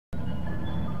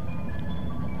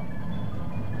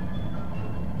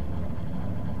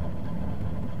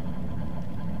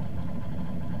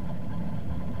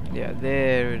Yeah,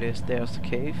 there it is. There's the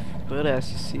cave. But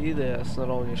as you see, there's not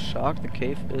only a shark, the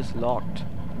cave is locked.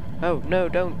 Oh, no,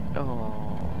 don't.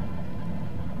 Oh.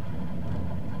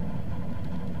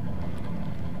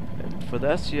 And for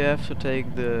this, you have to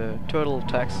take the turtle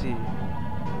taxi.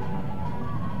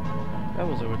 That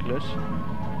was a red glitch.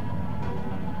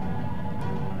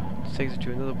 This takes you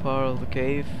to another part of the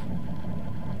cave.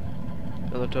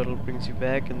 The other turtle brings you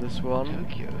back in this one.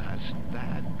 Tokyo has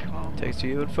bad karma. Takes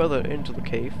you even further into the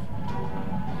cave.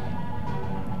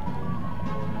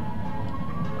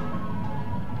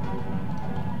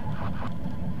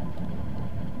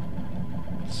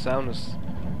 The sound is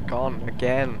gone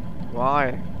again.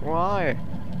 Why? Why?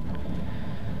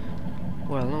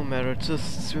 Well, no matter,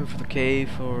 just swim for the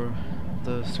cave or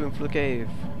the swim for the cave.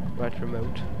 Right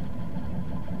remote.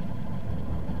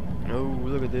 Oh,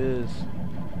 look at this.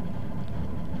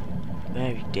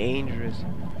 Very dangerous.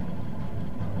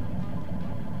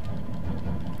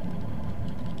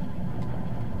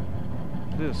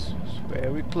 This is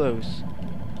very close.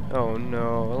 Oh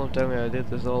no, don't tell me I did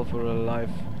this all for a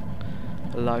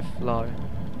lifeline.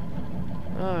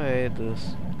 I hate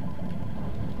this.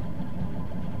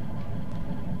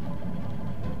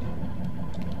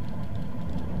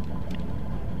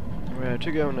 Where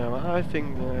to go now? I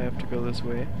think I have to go this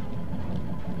way.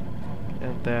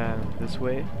 And then this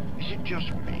way. Is it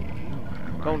just me?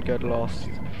 Don't get lost.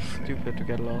 Stupid to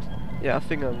get lost. Yeah, I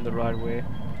think I'm the right way.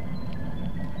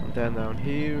 And then down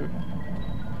here.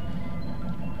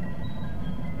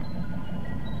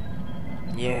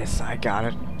 Yes, I got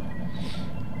it.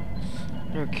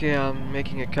 Okay, I'm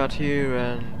making a cut here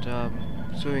and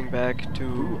swimming back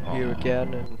to here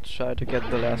again and try to get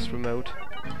the last remote.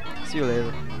 See you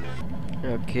later.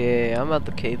 Okay, I'm at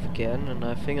the cave again and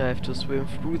I think I have to swim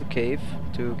through the cave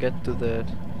to get to the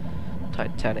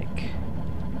Titanic.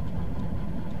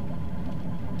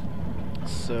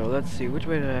 So let's see, which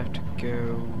way do I have to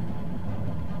go?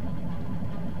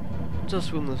 Just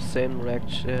swim the same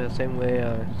direction, same way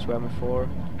I swam before.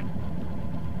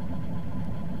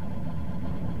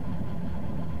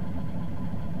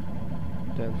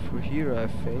 Then through here, I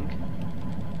think.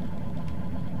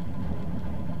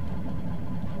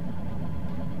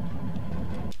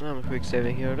 I'm quick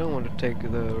saving here. I don't want to take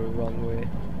the wrong way.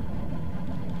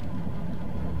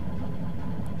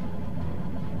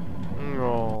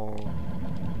 No.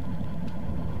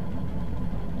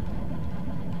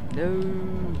 No.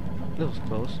 That was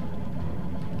close.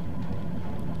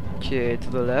 Okay, to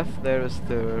the left there is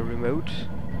the remote.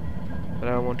 But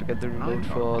I don't want to get the remote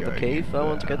for the cave. I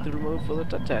want to get the remote for the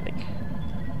Titanic.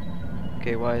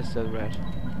 Okay, why is that red?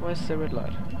 Why is there red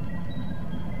light?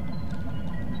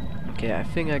 Okay, I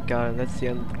think I got it. That's the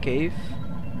end of the cave.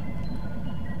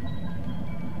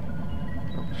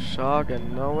 No shark,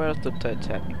 and now where's the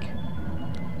Titanic?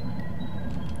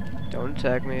 Don't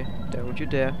attack me. Don't you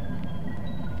dare.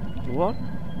 What?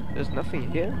 There's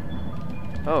nothing here?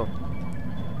 Oh.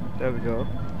 There we go.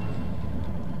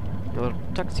 Another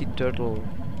taxi turtle.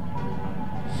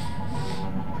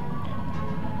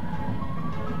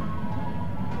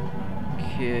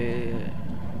 Okay.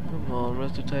 Come on,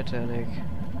 where's the Titanic?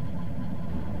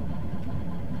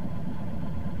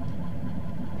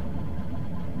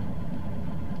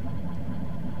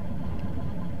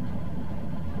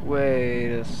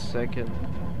 Wait a second.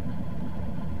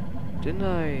 Didn't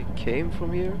I came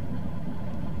from here?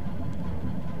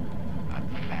 I'm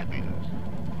fabulous.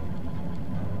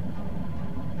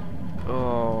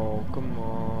 Oh, come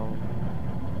on.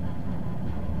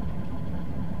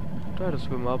 Try to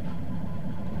swim up.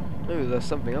 Maybe there's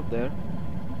something up there.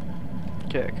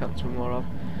 Okay, I can't swim more up.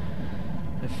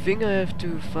 I think I have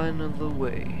to find another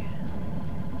way.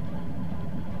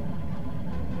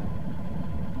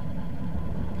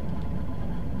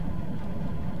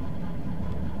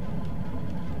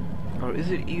 Or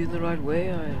is it even the right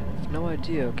way? I have no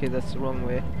idea. Okay, that's the wrong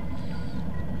way.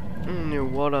 You know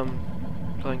what? I'm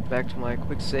going back to my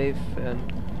quick save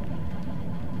and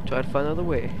try to find another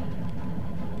way.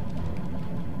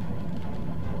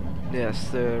 Yes,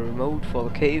 the remote for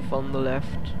the cave on the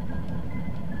left.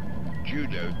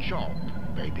 Judo chop,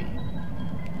 baby.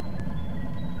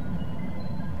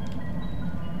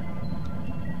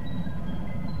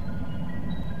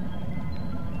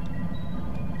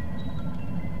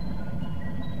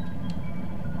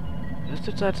 There's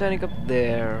the Titanic up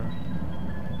there.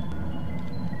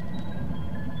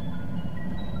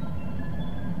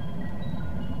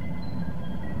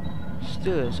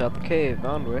 Still inside the cave,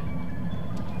 aren't we?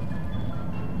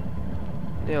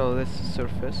 Yeah, that's the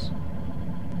surface.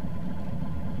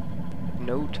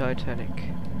 No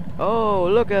Titanic. Oh,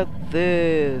 look at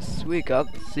this! We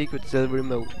got the secret silver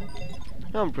remote.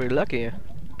 I'm pretty lucky.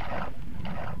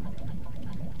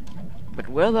 But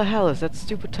where the hell is that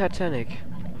stupid Titanic?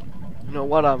 You know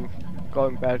what, I'm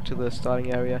going back to the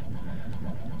starting area.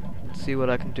 See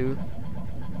what I can do.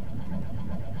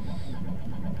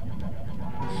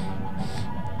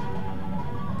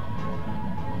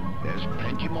 There's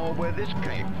plenty more where this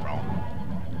came from.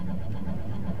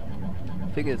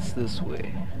 I think it's this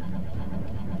way.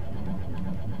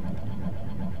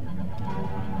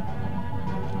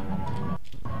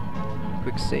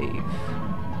 Quick save.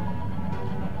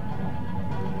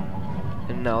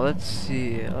 And now let's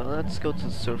see, let's go to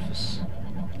the surface.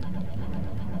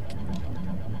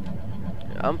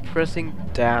 I'm pressing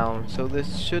down, so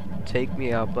this should take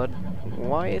me up, but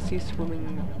why is he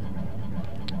swimming?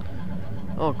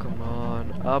 Oh, come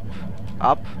on. Up.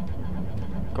 Up.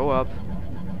 Go up.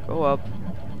 Go up.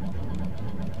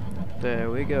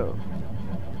 There we go.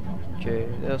 Okay,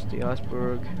 there's the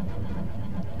iceberg.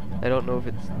 I don't know if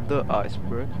it's the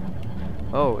iceberg.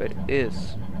 Oh, it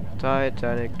is.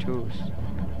 Titanic Tours.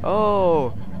 Oh!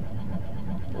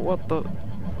 What the?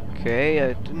 Okay,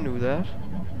 I didn't know that.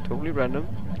 Totally random.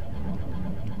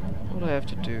 What do I have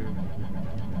to do?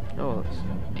 Oh, let's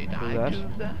Did pull I that. do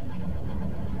that?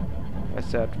 I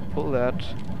said pull that.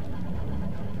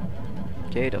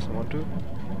 Okay, doesn't want to.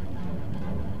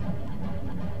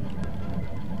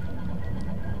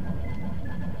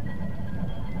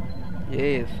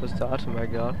 Yay, the first item I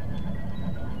got.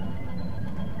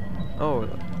 Oh,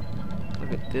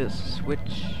 look at this.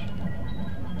 Switch.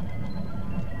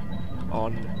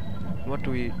 On. What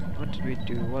did we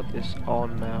do? What is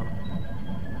on now?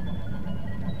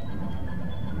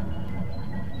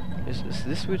 Is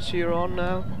this switch here on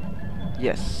now?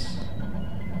 Yes.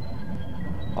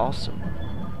 Awesome.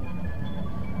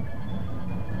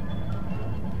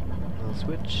 Another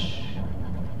switch.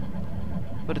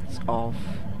 But it's off.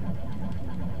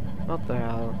 What the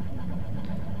hell?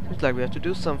 Seems like we have to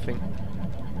do something.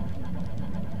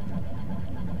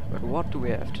 But what do we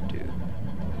have to do?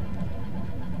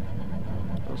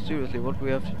 Oh, seriously, what do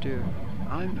we have to do?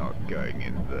 I'm not going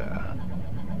in there.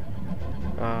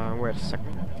 Wait a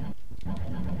second.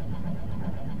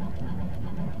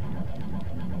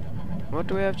 What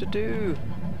do we have to do?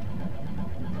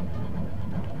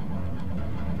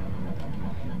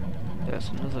 There's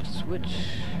another switch.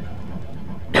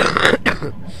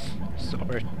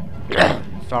 Sorry.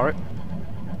 Sorry.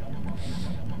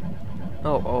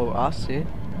 Oh, I see.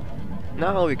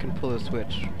 Now we can pull the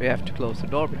switch. We have to close the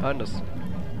door behind us.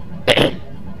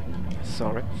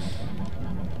 Sorry.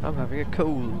 I'm having a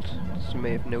cold, as you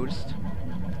may have noticed.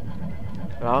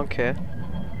 But I don't care.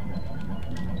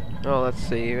 Oh, let's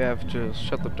see. We have to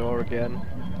shut the door again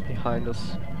behind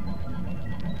us.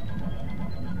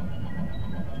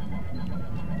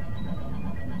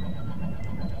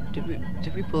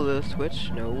 Did we pull the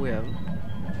switch? No, we haven't.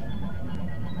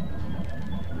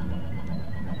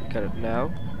 We got it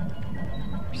now.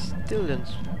 We still didn't.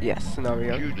 Yes, now we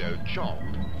got it. Judo chop,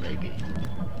 maybe.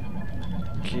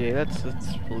 Okay, let's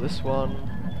pull this one.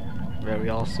 Very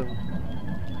awesome.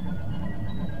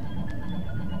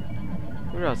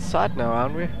 We're outside now,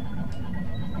 aren't we?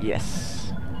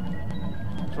 Yes.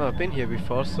 Well, I've been here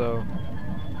before, so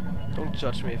don't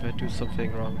judge me if I do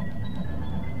something wrong.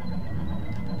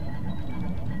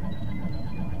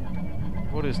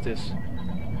 What is this?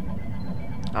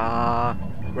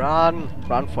 Run!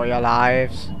 Run for your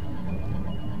lives!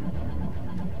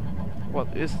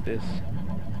 What is this?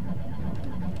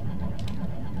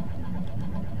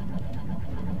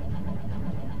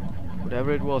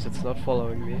 Whatever it was, it's not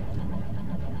following me.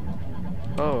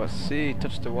 Oh, I see.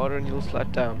 Touch the water and you'll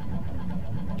slide down.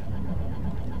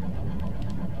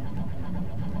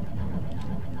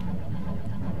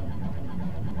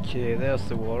 Okay, there's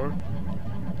the water.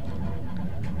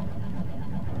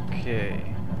 Okay.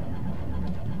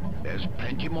 There's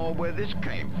plenty more where this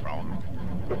came from.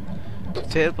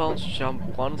 Tail bounce,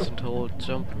 jump once and hold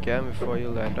jump again before you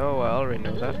land. Oh, I already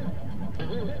know that.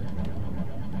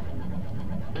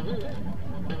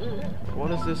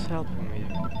 What is this helping me?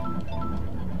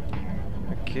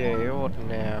 Okay, what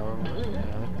now?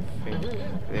 I think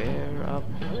there, up,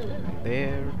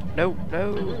 there. No,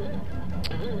 no!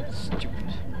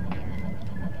 Stupid.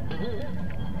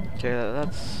 Okay,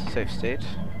 that's safe state.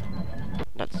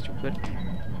 That's stupid.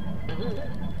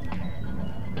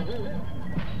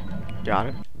 Got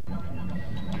it.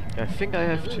 I think I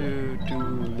have to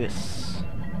do this.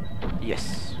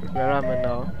 Yes. Where am I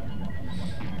now?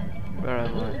 Where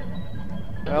am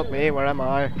I? Help me, where am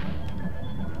I?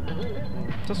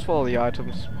 Just follow the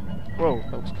items. Whoa,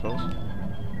 that was close.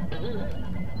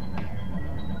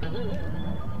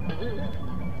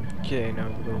 Okay, now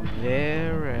we go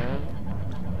there and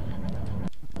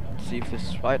see if this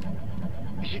is right.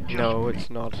 Is it just No, me? it's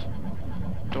not.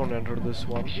 Don't enter this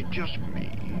one. Is it just me,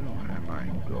 or am I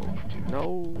engulfed?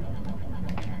 No.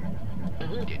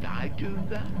 Did I do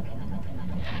that?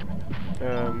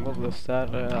 What was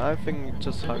that? I think it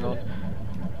just hung on.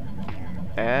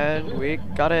 And we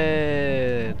got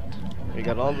it! We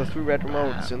got all the 3 red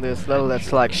remotes in this level.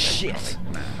 That's like shit!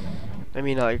 I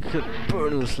mean, I could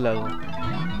burn this level.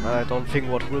 I don't think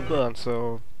what will burn,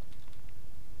 so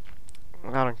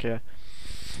I don't care.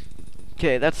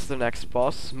 Okay, that's the next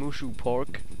boss, Mushu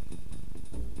Pork.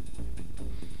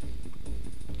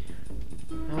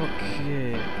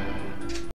 Okay.